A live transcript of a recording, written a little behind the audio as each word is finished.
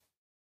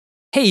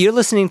Hey, you're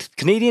listening to the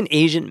Canadian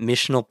Asian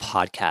Missional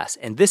Podcast,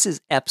 and this is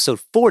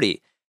episode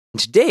 40. And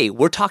today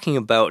we're talking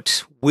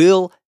about,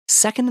 will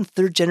second and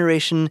third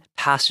generation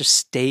pastors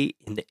stay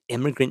in the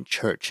immigrant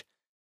church?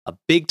 A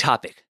big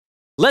topic.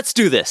 Let's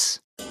do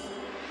this.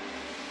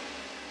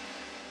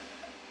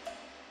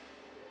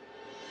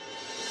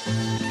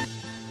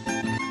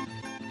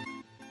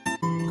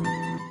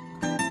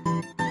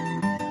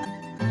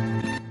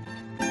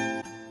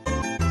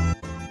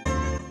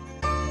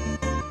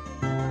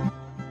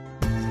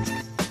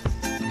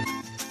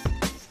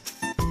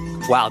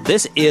 Wow,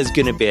 this is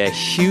going to be a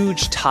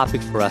huge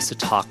topic for us to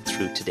talk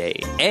through today.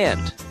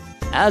 And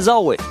as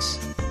always,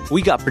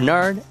 we got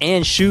Bernard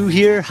and Shu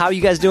here. How are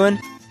you guys doing?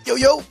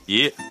 Yo.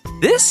 Yeah.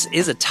 This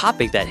is a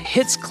topic that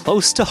hits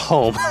close to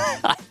home.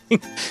 I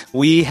think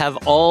we have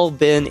all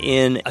been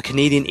in a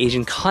Canadian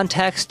Asian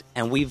context,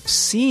 and we've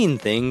seen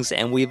things,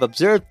 and we've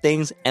observed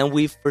things, and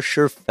we've for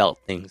sure felt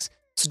things.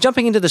 So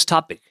jumping into this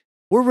topic,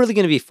 we're really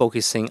going to be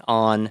focusing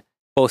on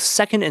both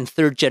second and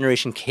third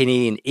generation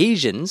Canadian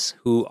Asians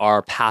who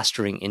are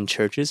pastoring in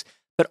churches,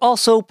 but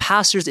also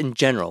pastors in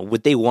general.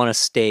 Would they want to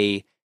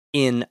stay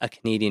in a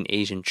Canadian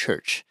Asian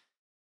church?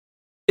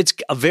 It's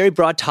a very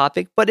broad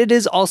topic, but it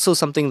is also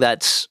something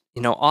that,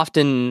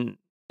 often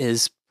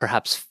is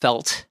perhaps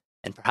felt,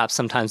 and perhaps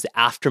sometimes the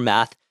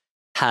aftermath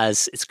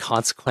has its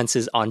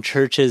consequences on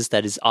churches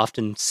that is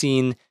often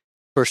seen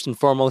first and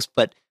foremost.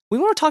 But we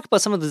want to talk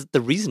about some of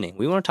the reasoning.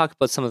 We want to talk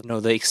about some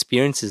of the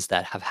experiences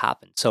that have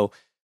happened. So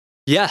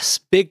yes,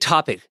 big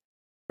topic.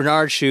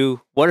 Bernard, Shu,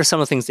 what are some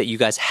of the things that you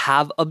guys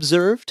have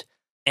observed?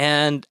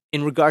 And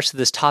in regards to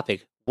this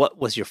topic, what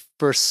was your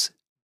first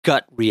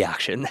gut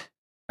reaction?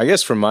 I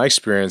guess from my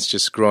experience,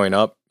 just growing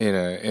up in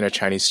a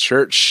Chinese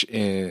church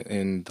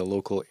in the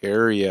local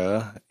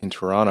area in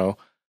Toronto,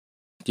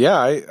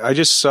 I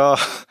just saw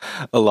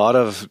a lot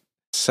of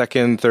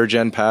second, third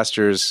gen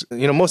pastors.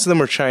 Most of them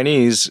were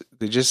Chinese.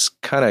 They just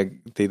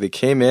kind of they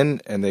came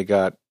in and they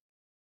got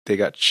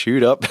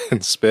chewed up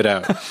and spit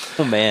out.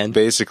 Oh man,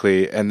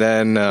 basically. And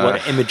then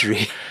what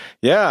imagery.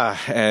 Yeah,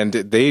 and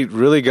they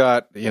really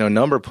got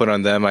number put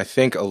on them. I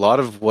think a lot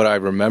of what I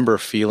remember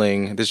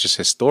feeling, this is just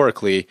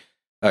historically,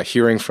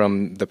 hearing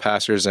from the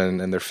pastors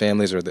and their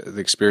families, or the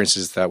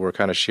experiences that were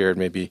kind of shared,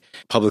 maybe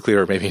publicly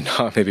or maybe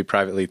not, maybe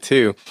privately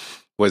too,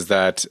 was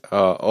that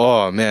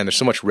oh man, there's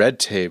so much red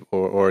tape,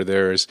 or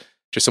there's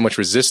just so much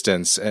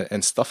resistance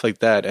and stuff like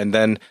that. And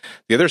then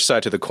the other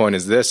side to the coin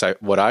is this: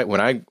 while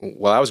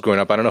I was growing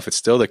up, I don't know if it's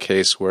still the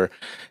case, where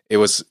it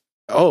was,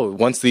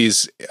 once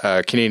these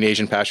Canadian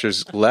Asian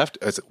pastors left,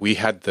 we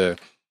had the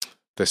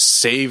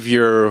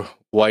savior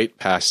white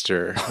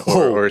pastor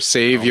or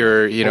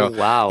savior,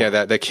 wow.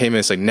 that came in.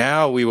 It's like,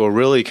 now we will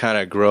really kind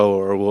of grow,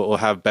 or we'll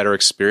have better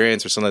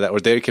experience or something like that,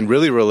 or they can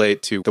really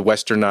relate to the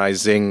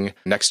westernizing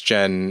next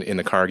gen in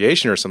the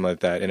congregation or something like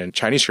that, in a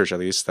Chinese church at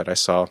least that I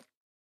saw.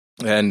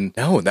 And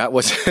no, that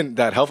wasn't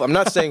that helpful. I'm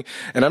not saying,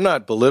 and I'm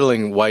not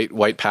belittling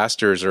white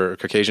pastors or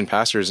Caucasian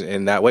pastors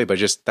in that way, but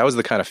just that was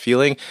the kind of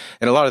feeling.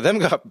 And a lot of them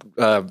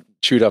got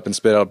chewed up and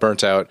spit out,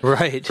 burnt out,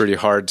 right, pretty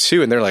hard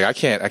too. And they're like, I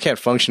can't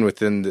function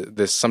within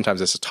this. Sometimes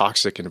it's a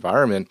toxic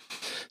environment.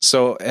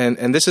 So,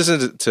 and this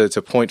isn't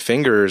to point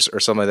fingers or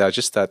something like that.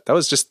 Just that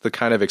was just the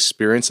kind of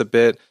experience a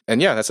bit.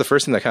 And yeah, that's the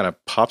first thing that kind of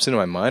pops into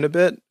my mind a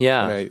bit.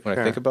 Yeah, when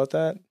I think about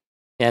that.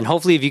 And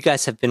hopefully, if you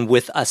guys have been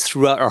with us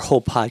throughout our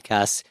whole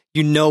podcast,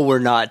 we're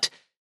not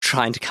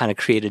trying to kind of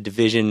create a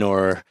division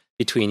or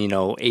between,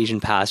 Asian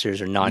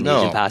pastors or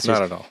non-Asian pastors.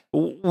 Not at all.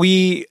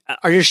 We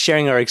are just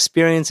sharing our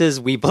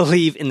experiences. We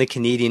believe in the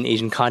Canadian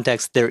Asian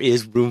context, there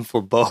is room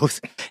for both.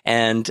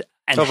 And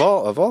of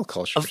all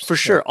cultures. For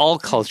sure, all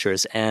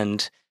cultures.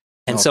 And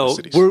so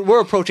cities. we're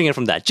approaching it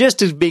from that. Just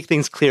to make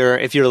things clearer,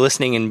 if you're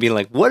listening and being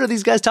like, what are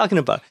these guys talking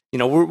about?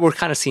 We're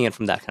kind of seeing it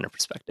from that kind of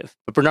perspective.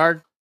 But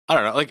Bernard? I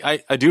don't know. Like,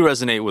 I do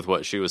resonate with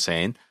what she was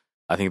saying.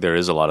 I think there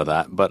is a lot of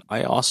that. But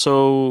I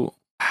also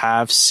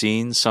have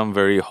seen some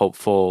very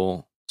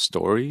hopeful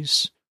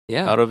stories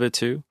out of it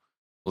too.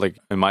 Like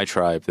in my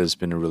tribe, there's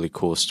been a really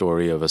cool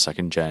story of a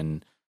second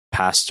gen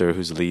pastor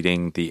who's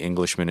leading the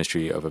English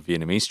ministry of a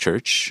Vietnamese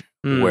church,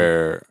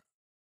 where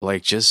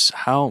like just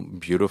how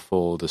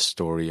beautiful the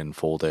story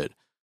unfolded,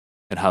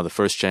 and how the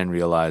first gen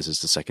realizes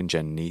the second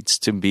gen needs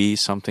to be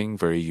something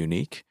very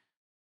unique,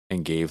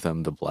 and gave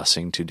them the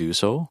blessing to do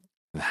so.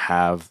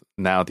 Have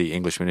now the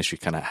English ministry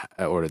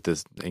or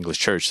the English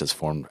church that's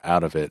formed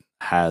out of it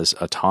has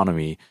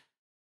autonomy,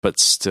 but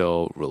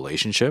still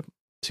relationship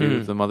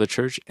to the mother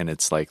church. And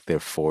it's like they're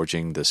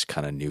forging this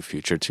kind of new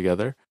future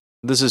together.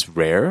 This is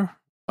rare.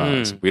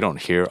 So we don't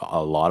hear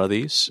a lot of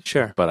these.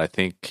 Sure. But I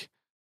think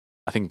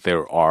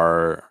there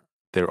are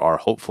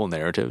hopeful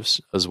narratives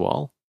as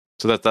well.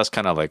 So that's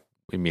kind of like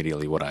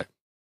immediately what I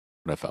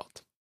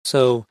felt.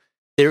 So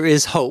there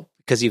is hope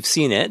because you've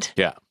seen it.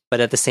 Yeah. But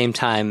at the same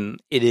time,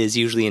 it is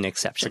usually an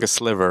exception. Like a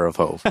sliver of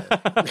hope.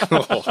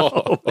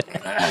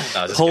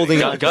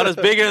 Holding on. God is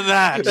bigger than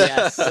that.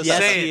 Yes,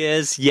 he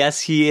is.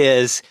 Yes, he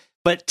is.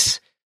 But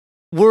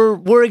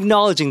we're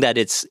acknowledging that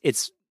it's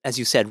as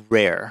you said,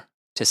 rare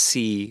to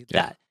see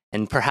that.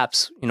 And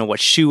perhaps, what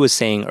Shu was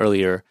saying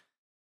earlier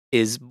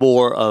is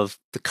more of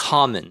the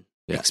common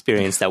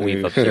experience that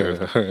we've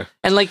observed.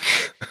 And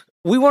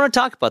we want to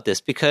talk about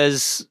this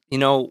because,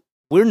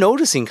 we're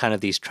noticing kind of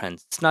these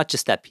trends. It's not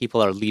just that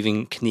people are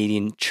leaving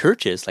Canadian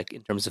churches, like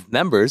in terms of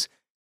members,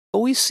 but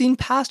we've seen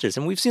pastors,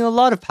 and we've seen a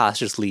lot of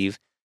pastors leave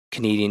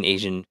Canadian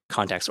Asian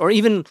context, or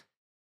even,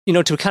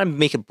 to kind of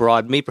make it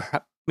broad,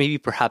 maybe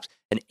perhaps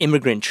an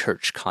immigrant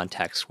church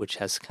context, which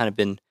has kind of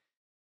been,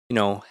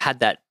 had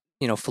that,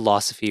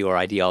 philosophy or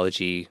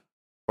ideology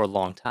for a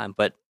long time.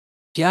 But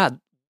yeah,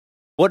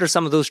 what are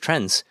some of those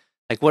trends?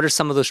 What are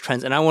some of those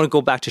trends? And I want to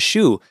go back to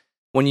Shu.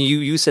 When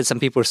you said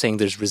some people are saying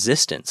there's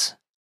resistance.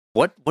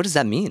 What does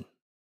that mean?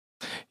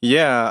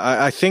 Yeah,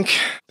 I think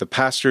the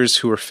pastors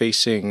who are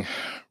facing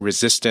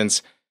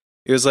resistance,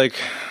 it was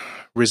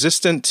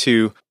resistant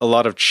to a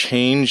lot of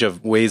change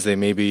of ways they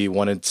maybe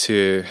wanted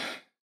to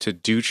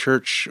do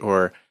church,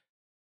 or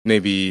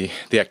maybe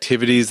the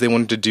activities they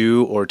wanted to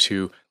do, or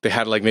they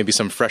had maybe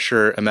some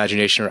fresher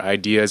imagination or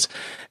ideas.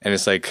 And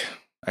it's I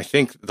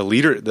think the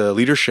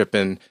leadership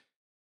in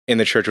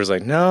the church was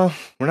no,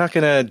 we're not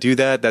going to do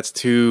that.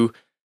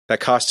 That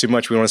costs too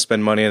much. We don't want to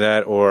spend money on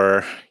that,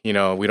 or, we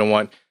don't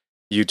want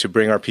you to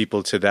bring our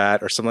people to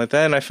that, or something like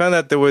that. And I found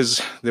that there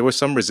was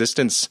some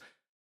resistance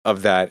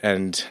of that.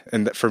 And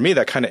for me,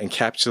 that kind of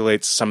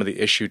encapsulates some of the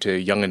issue to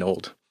young and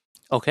old.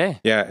 Okay.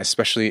 Yeah,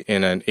 especially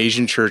in an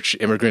Asian church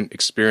immigrant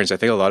experience. I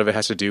think a lot of it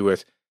has to do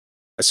with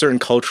a certain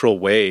cultural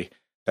way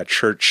that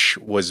church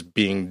was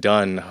being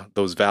done,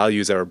 those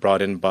values that were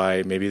brought in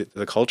by maybe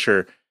the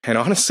culture. And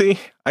honestly,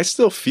 I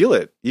still feel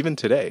it even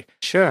today.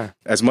 Sure.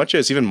 As much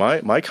as even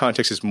my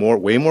context is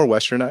way more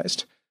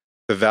westernized,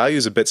 the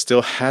values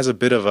still has a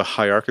bit of a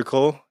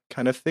hierarchical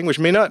kind of thing, which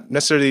may not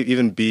necessarily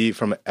even be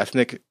from an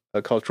ethnic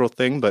cultural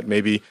thing, but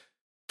maybe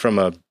from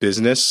a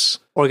business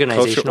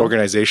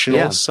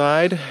organizational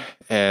side.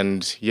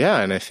 And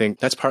I think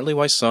that's partly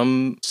why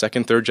some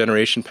second, third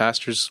generation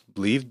pastors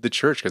leave the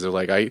church, because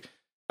they're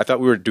I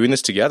thought we were doing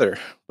this together,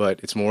 but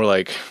it's more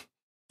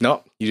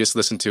no, you just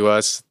listen to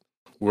us.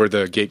 We're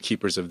the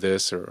gatekeepers of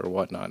this or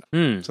whatnot.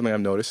 Something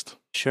I've noticed.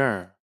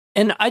 Sure.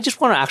 And I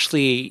just want to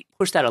actually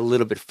push that a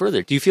little bit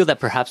further. Do you feel that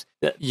perhaps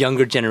the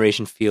younger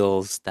generation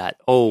feels that,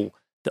 the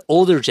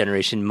older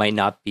generation might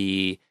not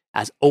be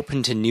as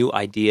open to new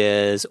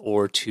ideas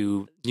or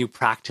to new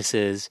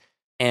practices,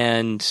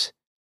 and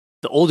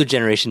the older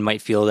generation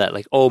might feel that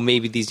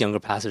maybe these younger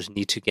pastors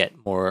need to get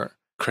more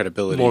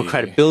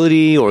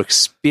credibility or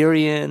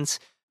experience?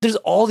 There's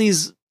all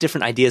these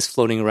different ideas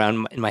floating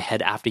around in my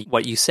head after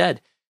what you said.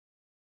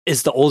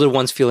 Is the older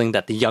ones feeling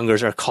that the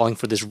youngers are calling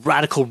for this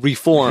radical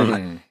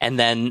reform, and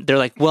then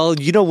they're well,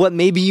 you know what,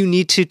 maybe you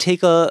need to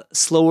take a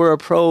slower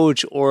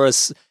approach or a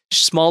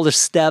smaller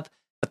step,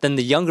 but then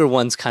the younger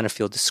ones kind of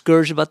feel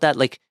discouraged about that.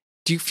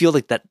 Do you feel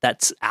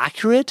that's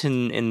accurate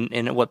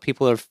in what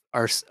people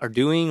are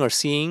doing or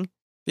seeing?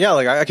 Yeah,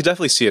 I could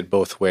definitely see it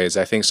both ways.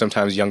 I think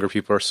sometimes younger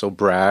people are so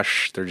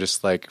brash, they're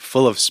just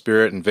full of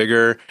spirit and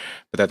vigor,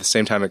 but at the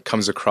same time it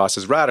comes across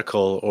as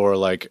radical, or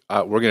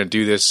we're going to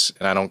do this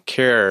and I don't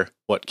care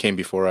what came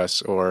before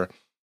us or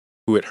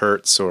who it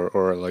hurts,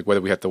 or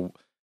whether we have to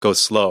go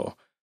slow.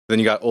 Then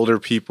you got older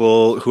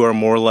people who are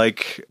more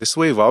this is the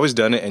way we've always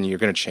done it and you're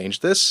going to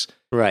change this.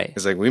 Right.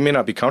 It's we may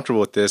not be comfortable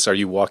with this. Are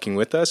you walking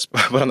with us?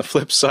 But on the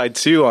flip side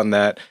too, on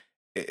that,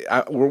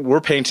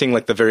 we're painting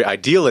the very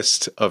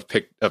idealist of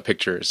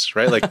pictures,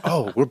 right?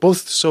 Oh, we're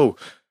both so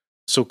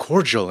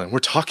cordial and we're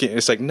talking.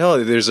 It's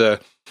no, there's a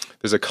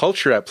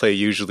culture at play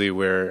usually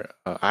where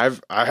I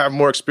have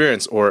more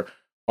experience, or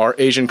our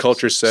Asian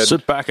culture said,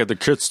 sit back at the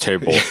kids'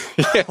 table.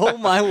 Yeah. Oh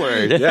my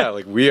word.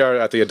 Yeah, we are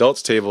at the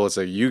adults' table. It's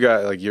you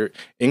got your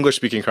English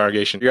speaking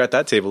congregation. You're at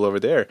that table over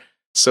there.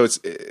 So it's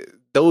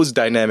those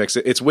dynamics.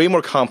 It's way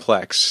more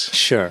complex.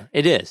 Sure,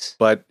 it is.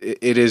 But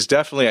it is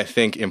definitely, I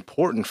think,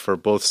 important for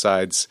both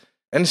sides.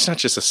 And it's not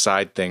just a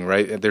side thing,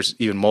 right? There's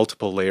even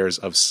multiple layers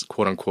of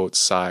quote unquote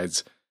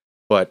sides.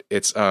 But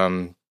it's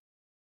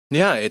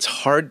it's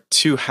hard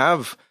to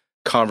have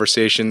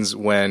conversations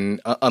when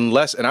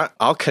unless, and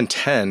I'll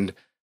contend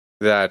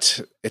that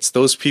it's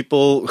those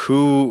people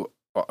who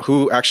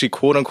actually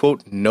quote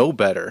unquote know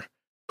better,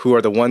 who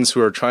are the ones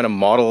who are trying to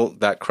model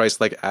that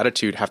Christ-like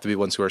attitude, have to be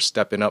ones who are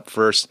stepping up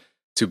first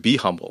to be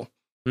humble,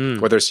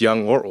 whether it's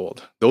young or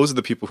old. Those are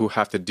the people who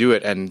have to do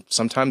it. And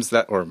sometimes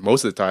or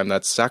most of the time,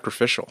 that's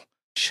sacrificial.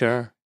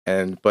 Sure.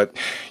 But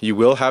you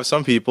will have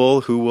some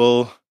people who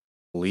will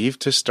leave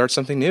to start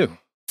something new.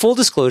 Full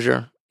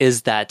disclosure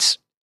is that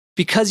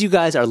because you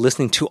guys are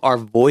listening to our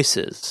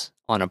voices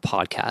on a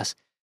podcast,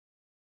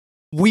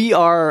 we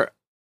are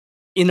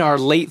in our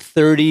late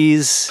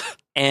 30s,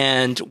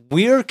 and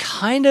we're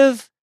kind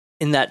of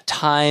in that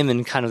time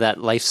and kind of that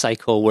life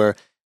cycle where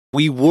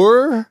we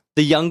were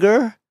the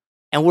younger,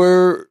 and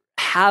we're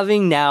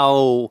having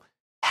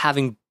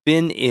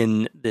been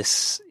in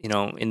this,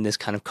 in this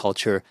kind of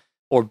culture,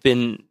 or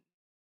been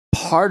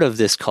part of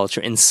this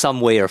culture in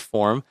some way or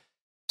form,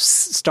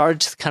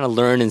 started to kind of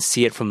learn and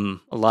see it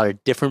from a lot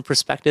of different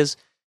perspectives.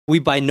 We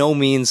by no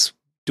means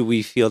do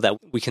we feel that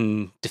we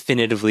can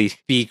definitively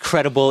be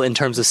credible in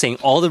terms of saying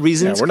all the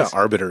reasons? Yeah, we're not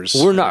arbiters.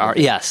 We're not.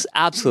 Yes,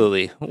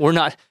 absolutely.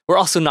 We're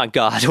also not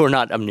God. We're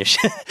not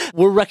omniscient.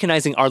 We're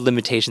recognizing our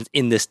limitations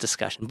in this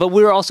discussion, but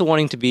we're also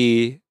wanting to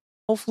be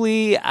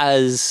hopefully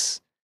as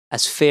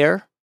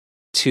fair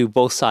to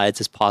both sides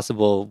as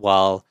possible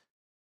while,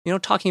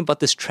 talking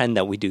about this trend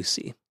that we do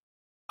see.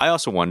 I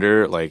also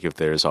wonder, like, if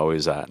there's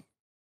always that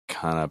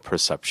kind of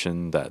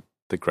perception that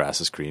the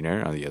grass is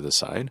greener on the other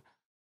side.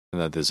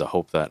 And that there's a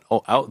hope that,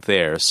 out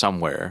there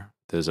somewhere,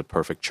 there's a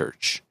perfect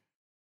church.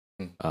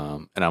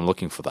 And I'm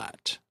looking for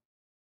that.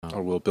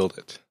 Or we'll build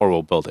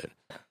it.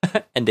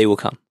 And they will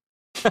come.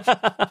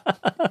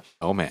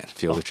 Oh, man.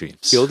 Feel the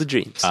dreams. Feel the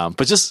dreams.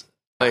 But just,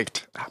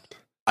 like,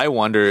 I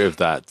wonder if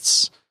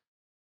that's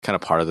kind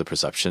of part of the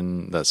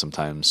perception that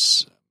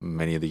sometimes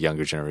many of the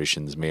younger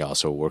generations may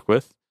also work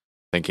with.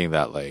 Thinking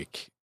that,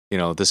 like,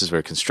 this is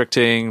very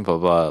constricting, blah,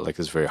 blah, like,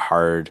 it's very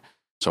hard.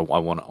 So I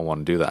want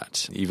to do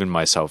that. Even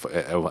myself,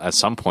 at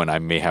some point, I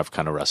may have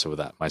kind of wrestled with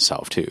that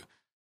myself too.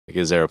 Like,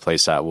 is there a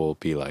place that will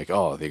be like,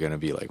 oh, they're going to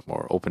be like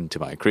more open to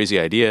my crazy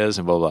ideas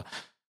and blah, blah, blah.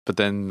 But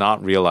then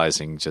not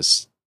realizing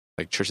just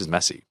like church is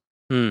messy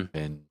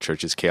and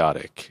church is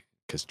chaotic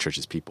because church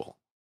is people.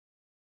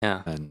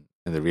 Yeah. And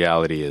the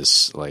reality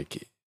is,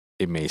 like,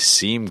 it may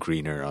seem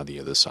greener on the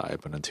other side,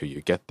 but until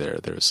you get there,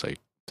 there's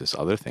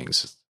other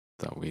things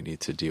that we need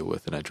to deal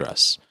with and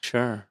address.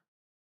 Sure.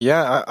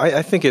 Yeah,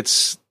 I think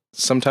it's,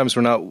 sometimes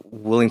we're not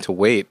willing to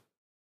wait,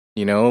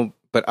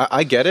 but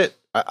I get it.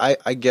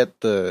 I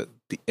get the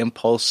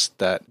impulse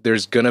that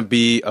there's going to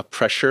be a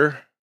pressure.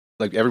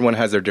 Like, everyone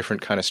has their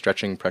different kind of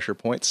stretching pressure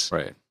points.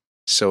 Right.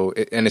 So,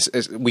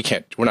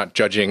 we're not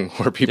judging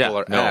where people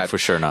are at. For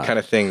sure not. Kind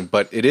of thing.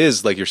 But it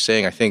is, like you're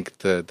saying, I think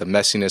the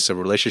messiness of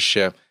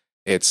relationship,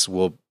 it's,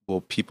 will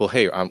people,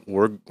 hey, I'm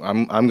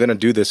going to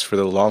do this for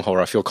the long haul,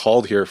 or I feel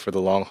called here for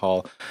the long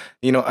haul.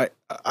 I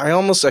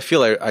feel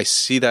like I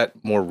see that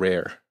more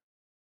rare.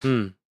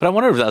 But I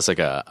wonder if that's like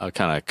a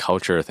kind of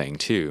culture thing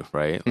too,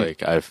 right?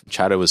 Like, I've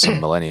chatted with some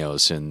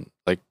millennials, and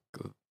like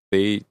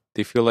they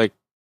feel like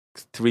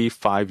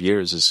 3-5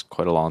 years is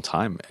quite a long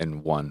time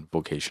in one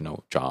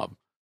vocational job,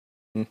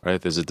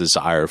 right? There's a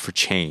desire for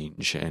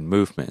change and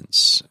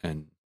movements,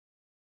 and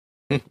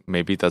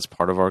maybe that's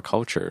part of our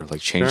culture.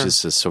 Like, change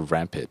is just so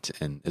rampant,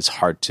 and it's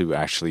hard to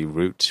actually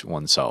root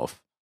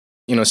oneself.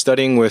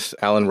 Studying with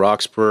Alan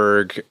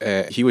Roxburgh,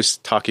 he was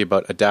talking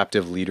about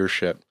adaptive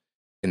leadership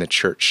in the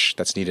church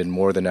that's needed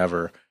more than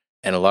ever.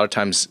 And a lot of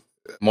times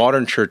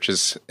modern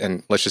churches,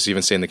 and let's just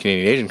even say in the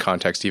Canadian Asian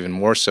context, even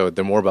more so,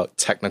 they're more about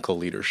technical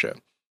leadership,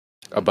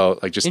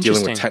 about like just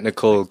dealing with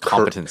technical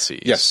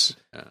competencies. Yes.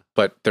 Yeah.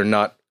 But they're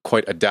not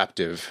quite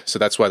adaptive. So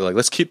that's why they're like,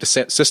 let's keep the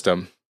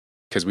system,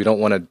 because we don't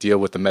want to deal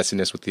with the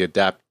messiness with the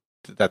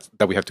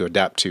that we have to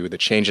adapt to, the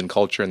change in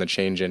culture and the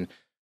change in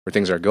where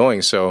things are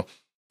going. So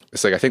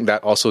it's like, I think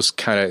that also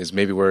kind of is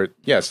maybe where,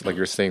 yes, like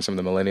you're saying, some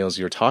of the millennials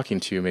you're talking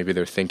to, maybe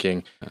they're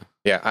thinking,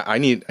 I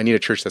need a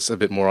church that's a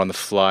bit more on the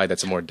fly,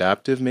 that's more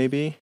adaptive,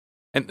 maybe.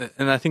 And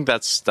I think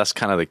that's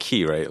kind of the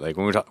key, right? Like,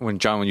 when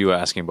John, when you were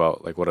asking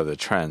about like what are the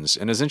trends,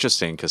 and it's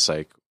interesting because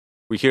like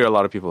we hear a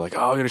lot of people like,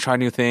 oh, we're gonna try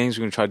new things,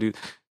 we're gonna try to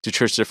do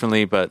church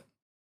differently, but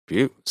if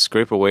you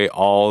scrape away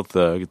all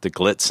the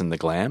glitz and the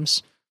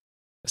glams,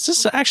 it's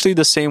just actually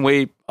the same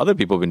way other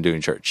people have been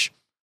doing church.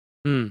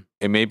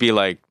 It may be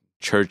like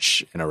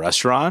church in a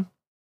restaurant,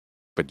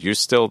 but you're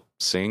still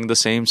singing the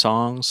same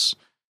songs,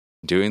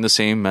 doing the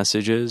same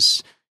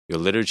messages. Your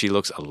liturgy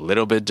looks a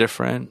little bit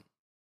different,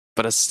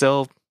 but it's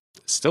still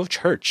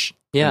church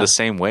in the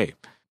same way.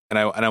 And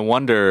I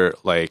wonder,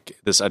 like,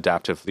 this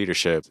adaptive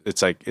leadership,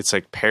 it's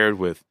like paired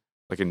with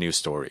like a new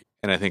story.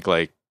 And I think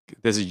like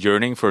there's a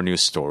yearning for a new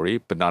story,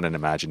 but not an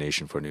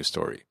imagination for a new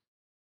story.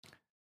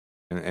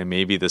 And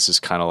maybe this is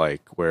kind of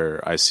like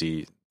where I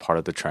see part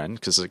of the trend,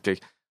 because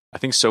like, I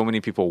think so many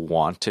people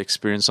want to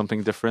experience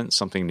something different,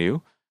 something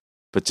new,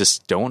 but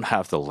just don't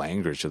have the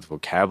language or the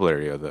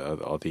vocabulary or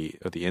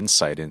the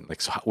insight in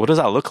like, so what does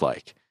that look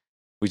like?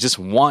 We just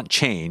want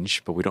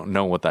change, but we don't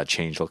know what that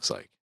change looks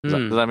like.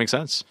 Does that make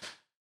sense?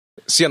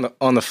 See,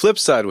 on the flip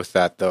side with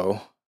that,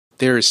 though,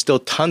 there is still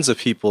tons of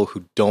people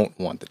who don't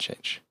want the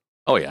change.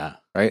 Oh yeah,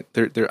 right.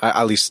 There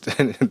at least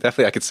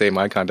definitely I could say in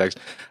my context,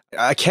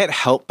 I can't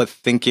help but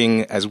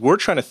thinking, as we're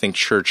trying to think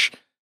church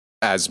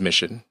as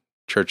mission,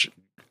 church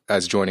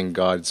as joining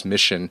God's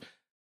mission,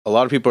 a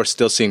lot of people are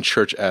still seeing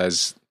church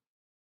as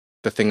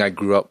the thing I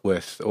grew up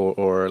with,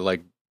 or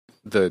like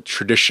the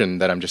tradition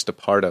that I'm just a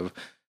part of.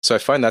 So I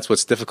find that's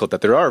what's difficult,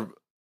 that there are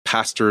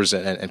pastors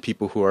and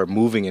people who are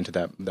moving into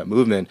that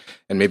movement,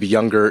 and maybe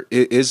younger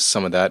is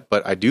some of that,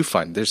 but I do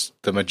find there's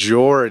the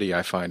majority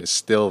I find is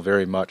still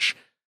very much,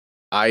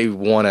 I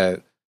want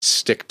to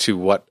stick to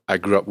what I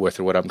grew up with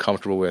or what I'm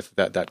comfortable with,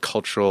 that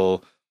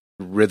cultural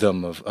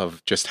rhythm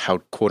of just how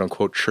quote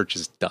unquote church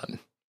is done.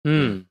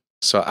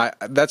 So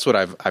that's what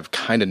I've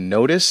kind of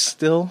noticed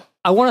still.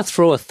 I want to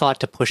throw a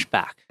thought to push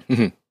back.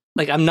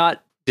 Like, I'm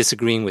not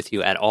disagreeing with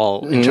you at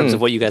all in terms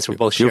of what you guys were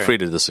both sharing. Feel free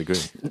to disagree.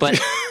 But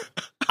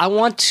I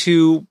want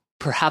to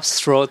perhaps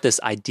throw out this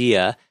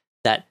idea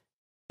that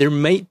there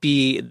might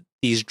be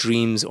these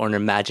dreams or an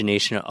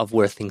imagination of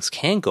where things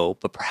can go,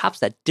 but perhaps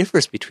that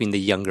differs between the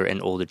younger and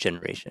older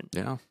generation.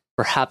 Yeah.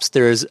 Perhaps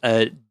there's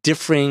a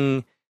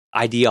differing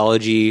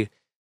ideology,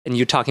 and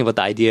you're talking about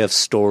the idea of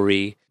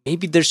story.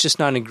 Maybe there's just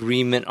not an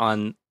agreement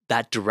on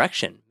that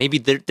direction. Maybe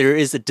there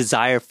is a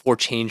desire for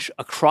change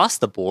across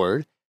the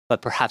board,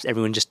 but perhaps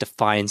everyone just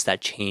defines that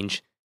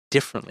change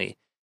differently.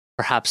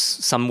 Perhaps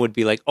some would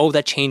be like, oh,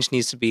 that change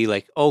needs to be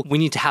like, oh, we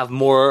need to have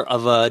more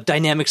of a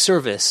dynamic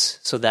service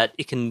so that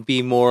it can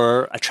be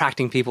more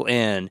attracting people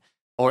in.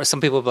 Or some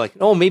people will be like,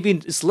 oh, maybe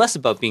it's less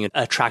about being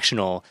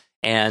attractional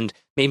and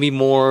maybe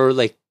more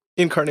like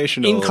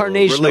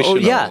incarnational. Oh,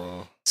 yeah.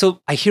 So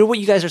I hear what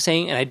you guys are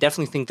saying, and I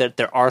definitely think that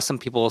there are some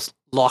people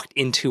locked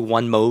into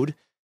one mode,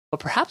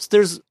 but perhaps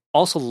there's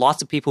also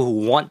lots of people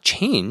who want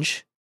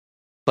change,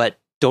 but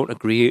don't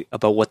agree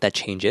about what that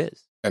change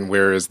is. And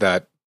where is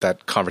that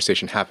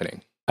conversation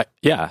happening? I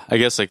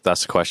guess like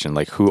that's the question.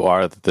 Like, who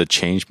are the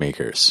change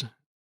makers?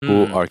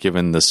 Who are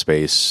given the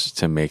space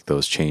to make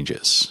those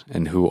changes,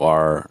 and who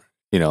are,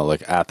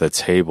 like at the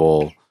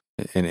table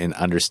in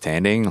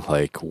understanding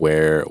like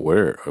where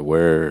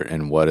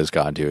and what is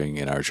God doing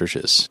in our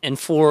churches. And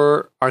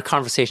for our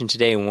conversation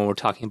today, when we're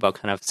talking about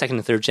kind of second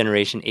and third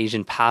generation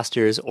Asian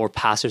pastors or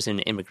pastors in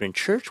an immigrant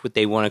church, would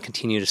they want to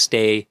continue to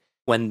stay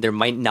when there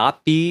might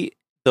not be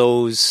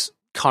those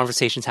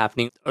conversations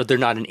happening, or they're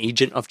not an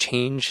agent of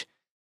change,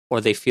 or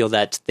they feel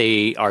that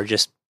they are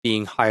just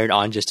being hired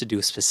on just to do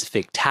a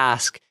specific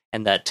task,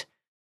 and that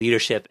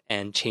leadership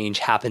and change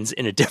happens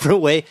in a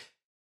different way?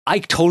 I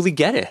totally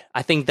get it.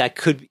 I think that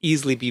could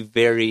easily be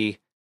very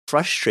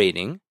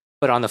frustrating.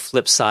 But on the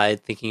flip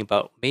side, thinking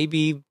about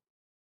maybe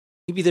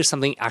there's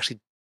something actually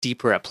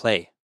deeper at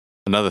play.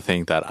 Another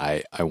thing that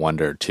I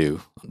wonder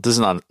too, this is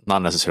not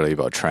necessarily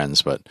about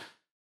trends, but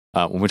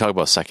when we talk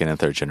about second and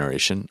third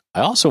generation,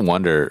 I also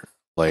wonder,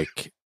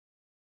 like,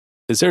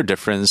 is there a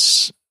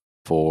difference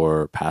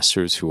for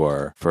pastors who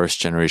are first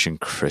generation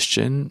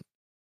Christian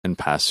and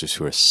pastors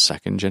who are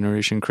second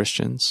generation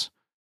Christians?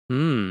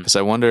 Because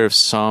I wonder if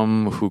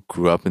some who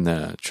grew up in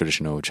the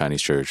traditional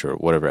Chinese church or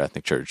whatever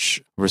ethnic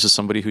church versus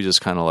somebody who just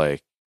kind of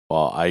like,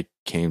 well, I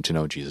came to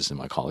know Jesus in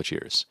my college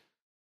years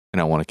and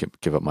I want to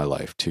give up my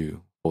life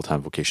to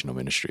full-time vocational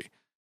ministry.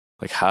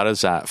 Like, how does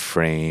that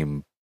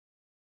frame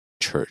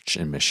church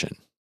and mission?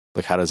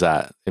 Like, how does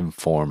that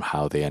inform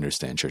how they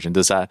understand church? And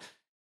does that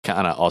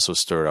kind of also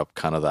stir up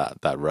kind of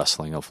that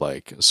wrestling of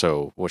like,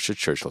 so what should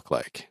church look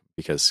like?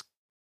 Because,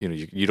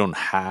 you don't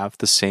have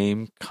the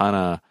same kind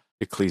of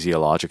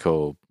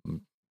ecclesiological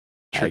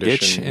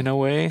baggage in a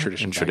way.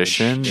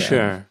 Tradition. Yeah.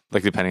 Sure.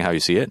 Like, depending how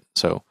you see it.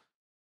 So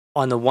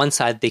on the one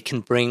side, they can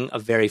bring a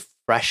very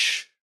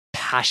fresh,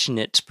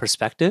 passionate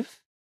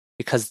perspective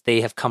because they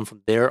have come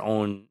from their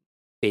own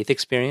faith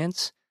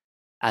experience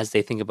as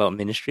they think about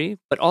ministry.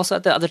 But also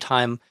at the other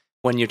time,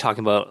 when you're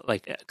talking about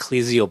like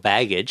ecclesial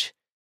baggage,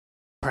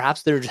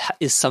 perhaps there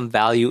is some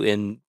value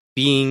in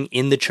being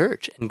in the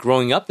church and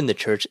growing up in the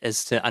church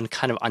as to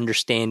kind of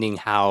understanding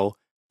how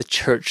the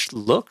church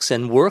looks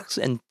and works,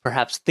 and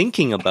perhaps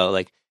thinking about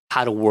like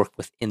how to work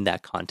within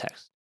that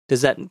context.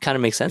 Does that kind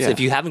of make sense? Yeah.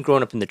 If you haven't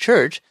grown up in the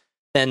church,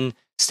 then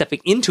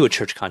stepping into a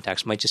church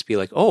context might just be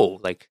like, oh,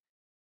 like,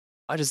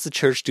 how does the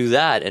church do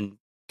that? And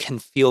can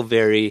feel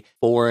very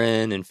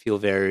foreign and feel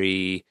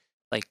very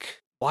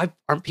like, why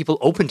aren't people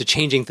open to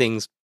changing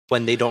things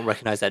when they don't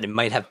recognize that it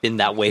might have been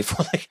that way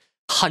for like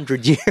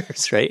 100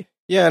 years, right?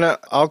 Yeah, and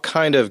I'll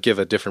kind of give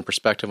a different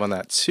perspective on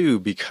that too,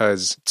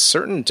 because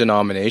certain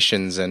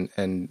denominations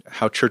and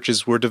how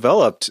churches were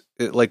developed,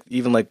 like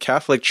even like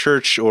Catholic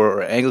Church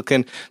or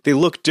Anglican, they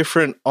look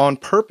different on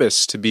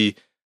purpose to be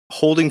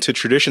holding to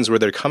traditions where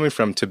they're coming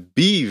from to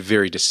be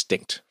very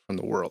distinct from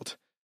the world.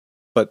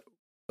 But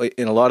like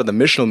in a lot of the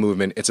missional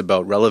movement, it's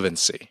about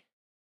relevancy,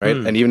 right?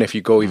 And even if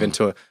you go even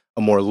to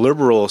a more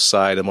liberal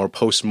side, a more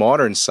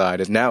postmodern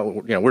side, and now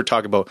we're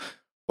talking about,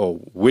 oh,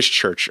 which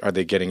church are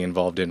they getting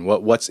involved in?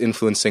 What's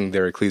influencing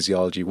their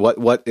ecclesiology?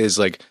 What is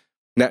like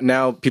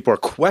now people are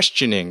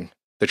questioning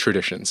the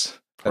traditions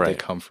that they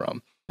come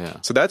from. Yeah.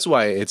 So that's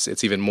why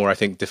it's even more, I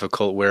think,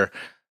 difficult where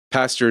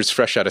pastors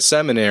fresh out of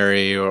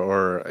seminary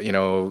or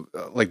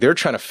like they're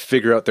trying to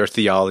figure out their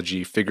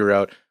theology, figure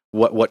out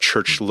what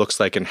church looks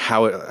like and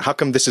how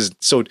come this is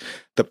so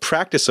the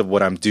practice of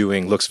what I'm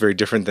doing looks very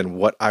different than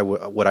what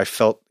I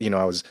felt,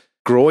 I was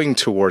growing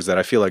towards. That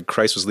I feel like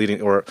Christ was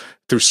leading, or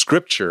through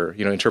scripture,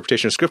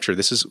 interpretation of scripture.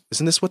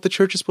 Isn't this what the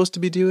church is supposed to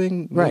be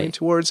doing, moving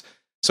towards?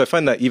 So I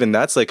find that even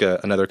that's like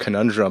another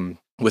conundrum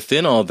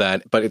within all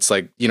that. But it's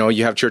like,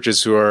 you have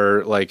churches who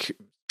are like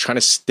trying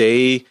to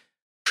stay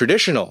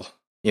traditional,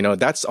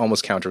 that's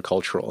almost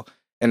countercultural.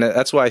 And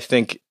that's why I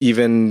think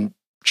even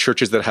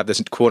churches that have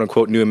this quote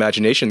unquote new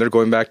imagination, they're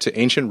going back to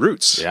ancient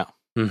roots. Yeah.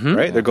 Mm-hmm.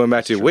 Right? They're going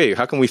back to, wait,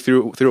 how can we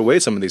threw away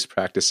some of these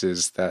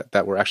practices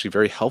that were actually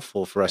very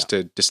helpful for us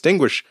to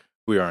distinguish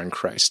who we are in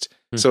Christ?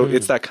 Mm-hmm. So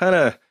it's that kind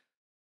of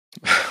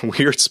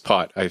weird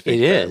spot, I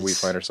think, that we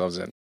find ourselves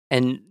in.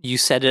 And you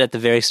said it at the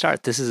very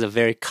start. This is a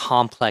very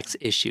complex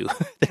issue.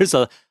 There's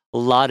a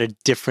lot of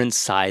different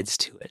sides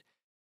to it.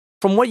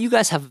 from what you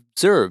guys have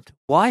observed,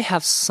 why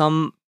have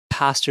some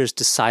pastors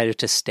decided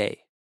to stay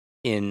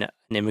in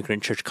an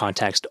immigrant church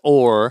context,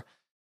 or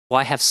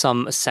why have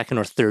some second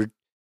or third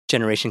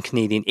generation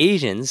Canadian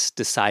Asians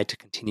decide to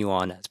continue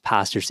on as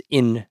pastors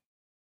in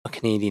a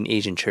Canadian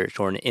Asian church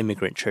or an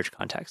immigrant church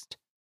context?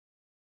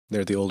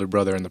 They're the older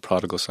brother in the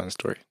prodigal son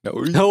story. No.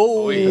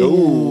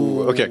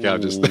 Okay, I'll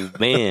just...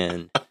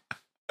 Man.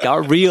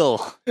 Got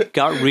real. It's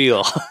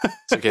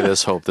okay,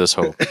 there's hope.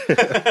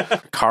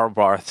 Karl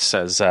Barth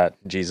says that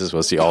Jesus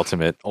was the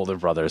ultimate older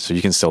brother, so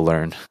you can still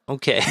learn.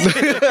 Okay.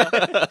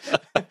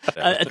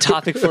 A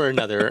topic for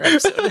another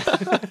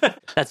episode.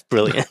 That's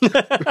brilliant.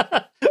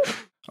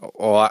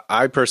 Well,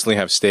 I personally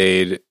have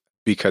stayed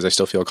because I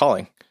still feel a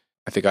calling.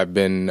 I think I've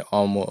been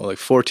almost like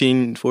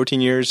 14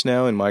 years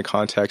now in my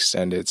context,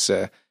 and it's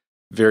a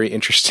very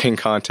interesting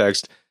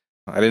context.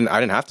 I didn't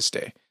have to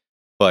stay,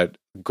 but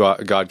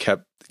God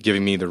kept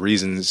giving me the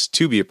reasons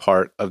to be a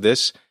part of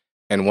this.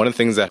 And one of the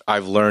things that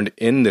I've learned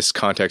in this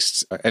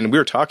context, and we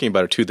were talking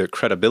about it too, the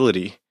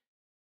credibility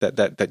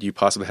that you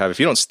possibly have. If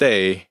you don't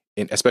stay,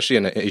 especially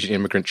in an Asian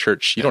immigrant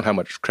church, you don't have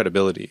much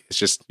credibility. It's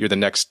just you're the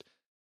next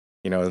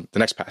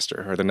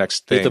pastor or the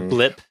next thing. You're the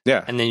blip,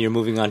 yeah, and then you're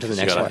moving on to the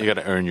next one. You got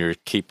to earn your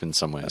keep in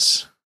some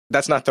ways.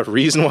 That's not the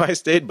reason why I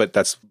stayed, but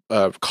that's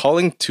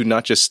calling to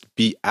not just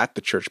be at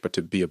the church, but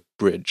to be a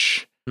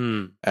bridge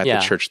at the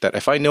church. That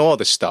if I know all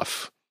this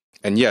stuff,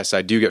 and yes,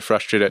 I do get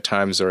frustrated at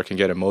times, or I can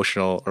get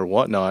emotional or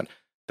whatnot,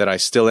 that I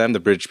still am the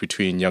bridge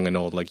between young and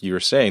old. Like you were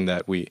saying,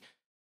 that we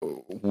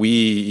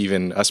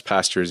even us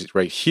pastors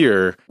right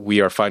here,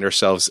 we find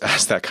ourselves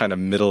as that kind of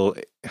middle.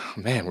 Oh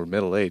man, we're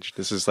middle aged.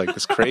 This is like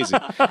this crazy.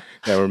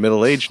 Yeah, we're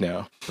middle aged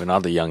now. We're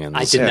not the youngins.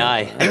 I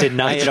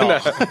deny it all.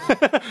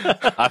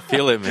 I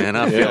feel it, man.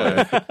 I feel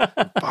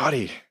it.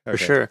 Body for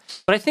sure.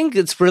 But I think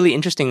it's really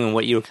interesting in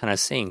what you were kind of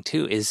saying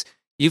too. Is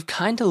you've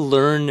kind of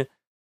learned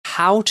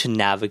how to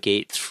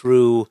navigate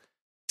through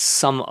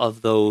some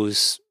of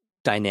those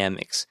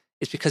dynamics.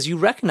 It's because you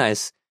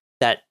recognize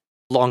that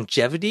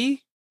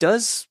longevity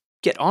does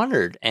get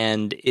honored,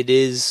 and it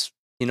is,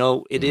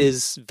 it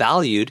is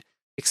valued,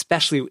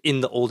 especially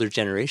in the older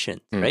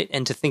generation, right?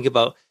 And to think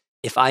about,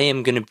 if I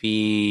am going to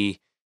be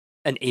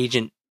an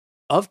agent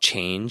of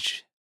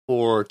change,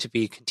 or to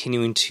be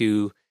continuing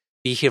to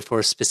be here for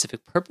a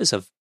specific purpose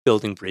of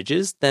building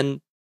bridges,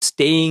 then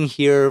staying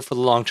here for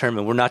the long term.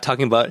 And we're not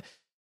talking about,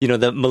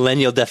 the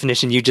millennial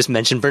definition you just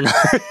mentioned, Bernard.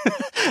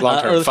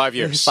 Long term, 5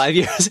 years. 5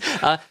 years.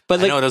 But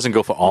I know it doesn't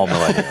go for all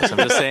millennials. I'm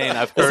just saying,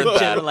 I've heard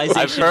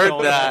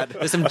that.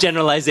 There's some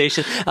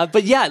generalization.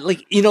 But yeah,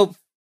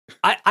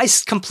 I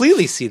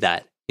completely see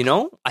that.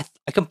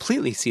 I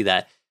completely see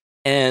that.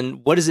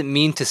 And what does it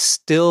mean to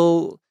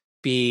still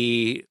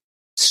be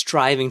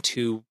striving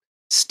to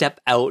step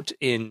out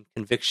in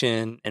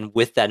conviction and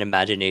with that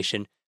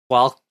imagination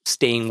while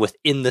staying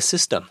within the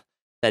system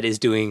that is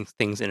doing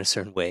things in a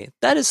certain way?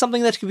 That is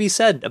something that could be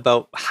said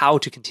about how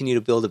to continue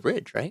to build a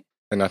bridge, right?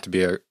 And not to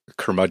be a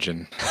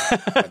curmudgeon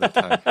at that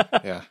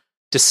time. Yeah.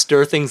 To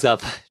stir things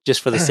up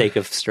just for the sake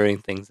of stirring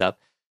things up.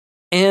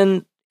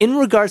 And in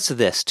regards to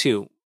this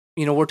too,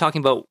 we're talking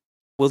about,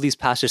 will these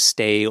pastors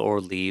stay or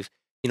leave?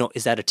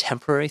 Is that a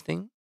temporary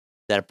thing?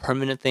 Is that a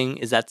permanent thing?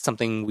 Is that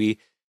something we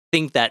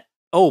think that,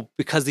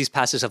 because these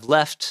pastors have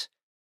left,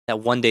 that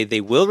one day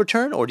they will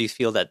return? Or do you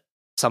feel that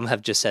some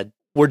have just said,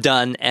 we're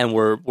done and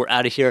we're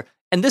out of here?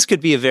 And this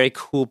could be a very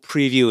cool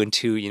preview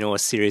into, a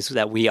series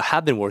that we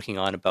have been working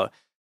on about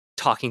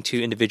talking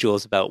to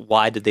individuals about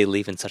why did they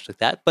leave and such like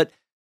that. But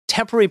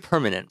temporary,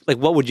 permanent,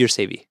 what would your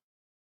say be?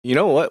 You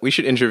know what? We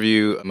should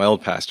interview my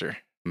old pastor.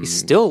 He's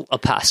still a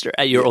pastor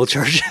at your old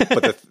church.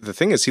 But the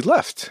thing is, he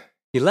left.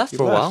 He left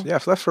for a while? Yeah,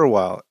 left for a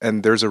while.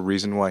 And there's a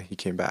reason why he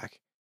came back.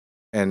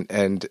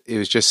 And it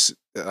was just,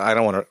 I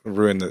don't want to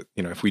ruin the,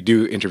 if we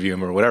do interview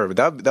him or whatever,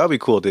 but that would be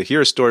cool to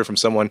hear a story from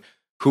someone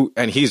who,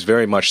 and he's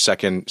very much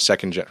second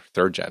gen,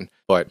 third gen,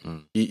 but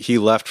he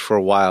left for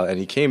a while and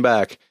he came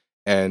back,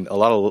 and a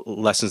lot of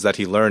lessons that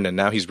he learned, and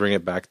now he's bringing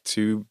it back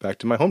to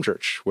my home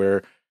church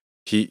where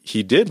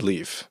he did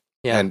leave.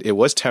 Yeah. And it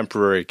was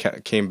temporary,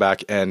 came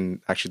back, and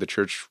actually the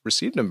church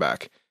received him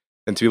back.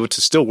 And to be able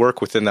to still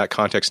work within that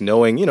context,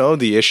 knowing,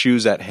 the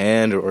issues at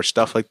hand or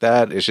stuff like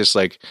that, it's just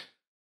like,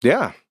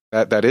 yeah,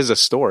 that is a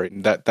story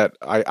that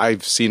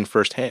I've seen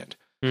firsthand.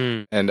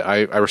 And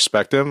I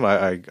respect him.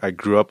 I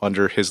grew up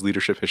under his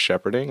leadership, his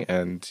shepherding,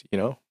 and,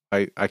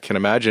 I can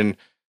imagine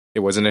it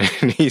wasn't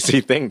an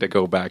easy thing to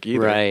go back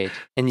either. Right.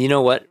 And you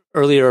know what?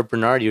 Earlier,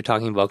 Bernard, you were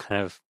talking about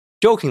kind of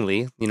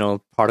jokingly,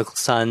 prodigal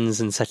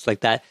sons and such like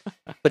that.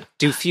 But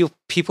do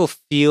people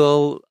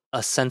feel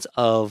a sense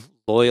of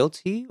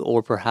loyalty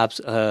or perhaps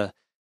a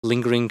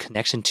lingering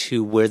connection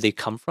to where they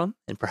come from,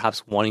 and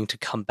perhaps wanting to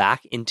come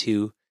back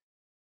into,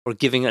 or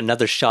giving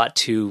another shot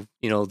to,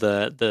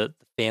 the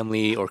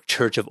family or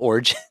church of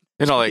origin?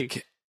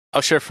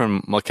 I'll share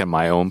from at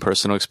my own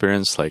personal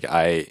experience.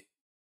 I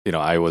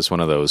was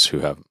one of those who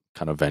have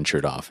kind of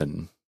ventured off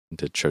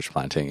into church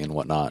planting and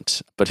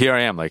whatnot. But here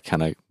I am,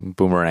 kind of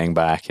boomerang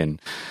back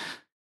and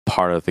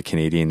part of the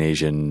Canadian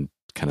Asian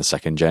kind of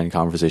second gen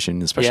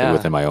conversation, especially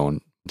within my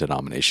own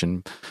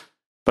denomination.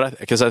 But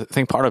because I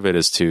think part of it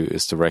is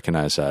to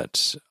recognize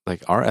that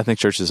like our ethnic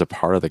church is a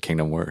part of the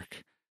kingdom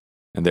work,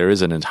 and there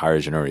is an entire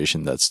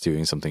generation that's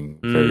doing something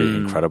very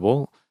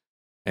incredible.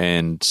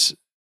 And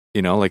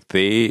like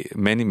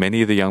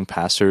many of the young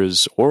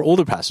pastors or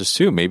older pastors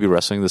too, may be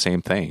wrestling the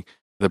same thing.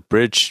 The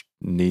bridge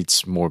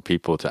needs more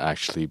people to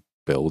actually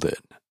build it,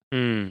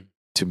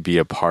 to be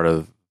a part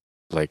of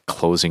like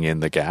closing in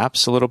the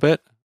gaps a little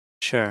bit.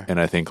 Sure. And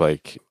I think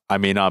like I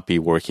may not be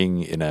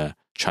working in a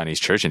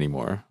Chinese church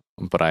anymore,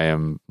 but I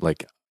am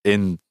like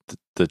in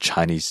the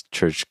Chinese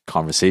church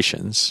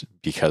conversations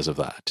because of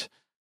that.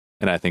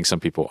 And I think some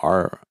people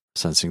are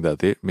sensing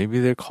that maybe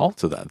they're called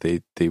to that.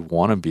 They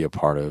want to be a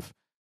part of,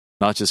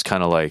 not just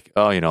kind of like,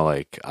 oh,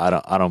 like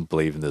I don't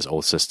believe in this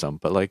old system,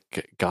 but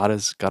like God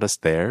is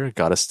there.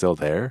 God is still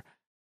there,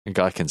 and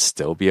God can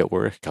still be at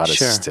work. God is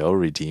still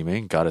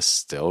redeeming. God is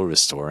still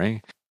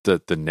restoring.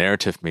 The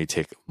narrative may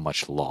take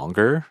much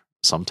longer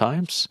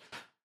sometimes,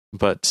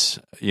 but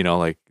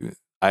like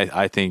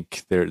I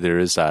think there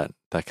is that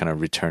kind of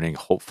returning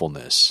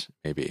hopefulness,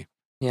 maybe.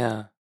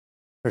 Yeah,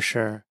 for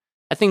sure.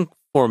 I think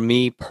for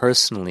me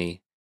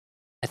personally,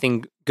 I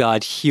think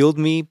God healed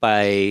me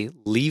by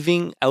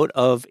leaving out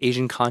of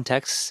Asian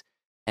contexts,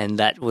 and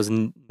that was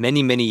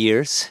many, many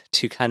years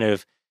to kind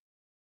of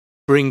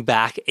bring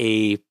back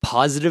a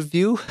positive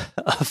view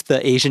of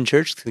the Asian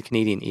church, the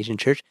Canadian Asian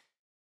church.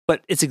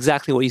 But it's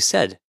exactly what you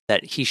said,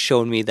 that he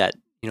showed me that,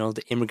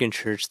 the immigrant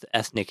church, the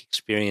ethnic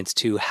experience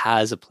too,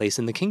 has a place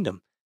in the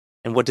kingdom.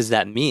 And what does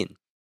that mean?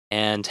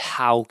 And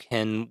how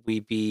can we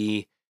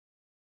be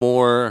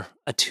more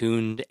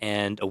attuned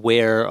and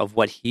aware of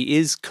what he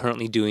is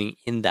currently doing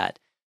in that?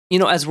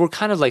 As we're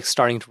kind of like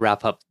starting to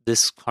wrap up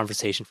this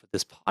conversation for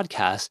this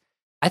podcast,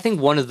 I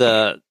think one of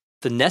the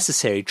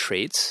necessary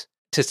traits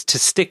to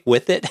stick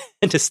with it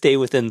and to stay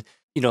within,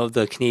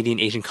 the Canadian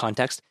Asian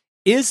context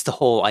is the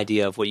whole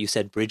idea of what you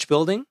said, bridge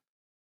building,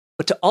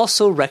 but to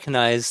also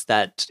recognize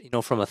that,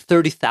 from a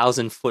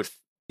 30,000 foot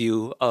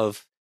view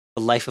of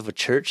the life of a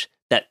church,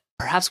 that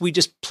perhaps we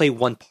just play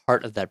one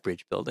part of that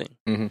bridge building.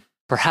 Mm-hmm.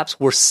 Perhaps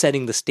we're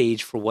setting the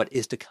stage for what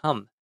is to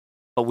come,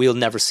 but we'll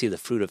never see the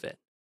fruit of it.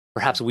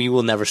 Perhaps we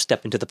will never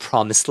step into the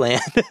promised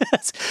land,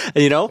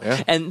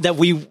 and that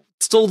we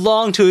so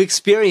long to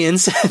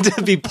experience and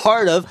to be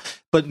part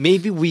of, but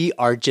maybe we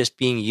are just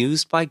being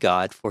used by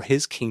God for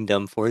his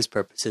kingdom, for his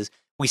purposes.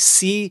 We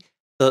see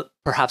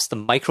perhaps the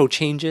micro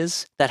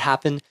changes that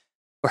happen.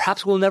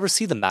 Perhaps we'll never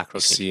see the macro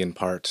changes. See in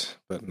part,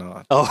 but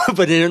not. Oh,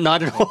 but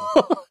not at all.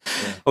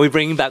 Yeah. Are we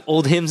bringing back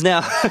old hymns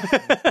now?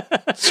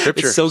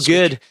 Scripture. It's so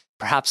good.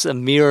 Perhaps a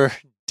mirror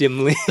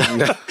dimly.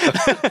 Mirror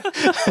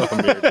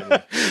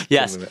dimly.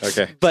 Yes.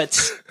 Okay.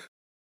 But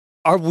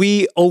are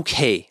we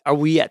okay? Are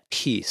we at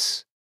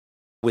peace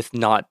with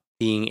not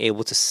being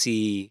able to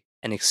see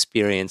and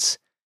experience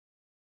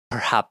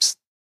perhaps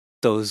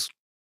those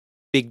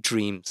big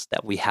dreams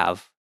that we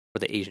have for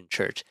the Asian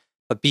church,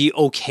 but be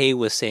okay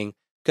with saying,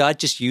 God,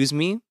 just use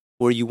me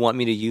where you want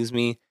me to use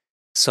me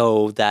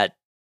so that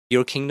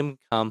your kingdom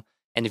come.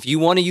 And if you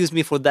want to use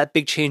me for that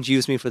big change,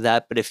 use me for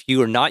that. But if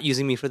you are not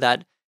using me for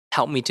that,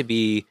 help me to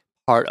be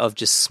part of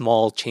just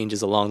small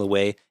changes along the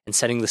way and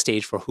setting the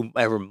stage for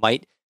whomever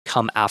might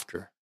come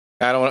after.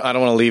 I don't want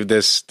to leave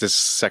this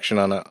section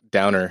on a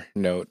downer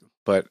note,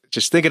 but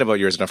just thinking about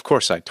yours, and of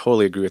course I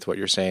totally agree with what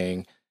you're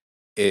saying.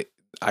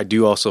 I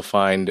do also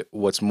find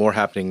what's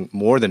happening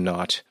more than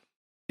not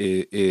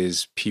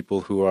is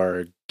people who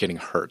are getting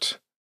hurt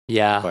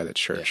by the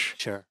church.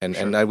 Yeah, sure. And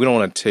we don't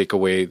want to take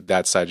away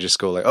that side, just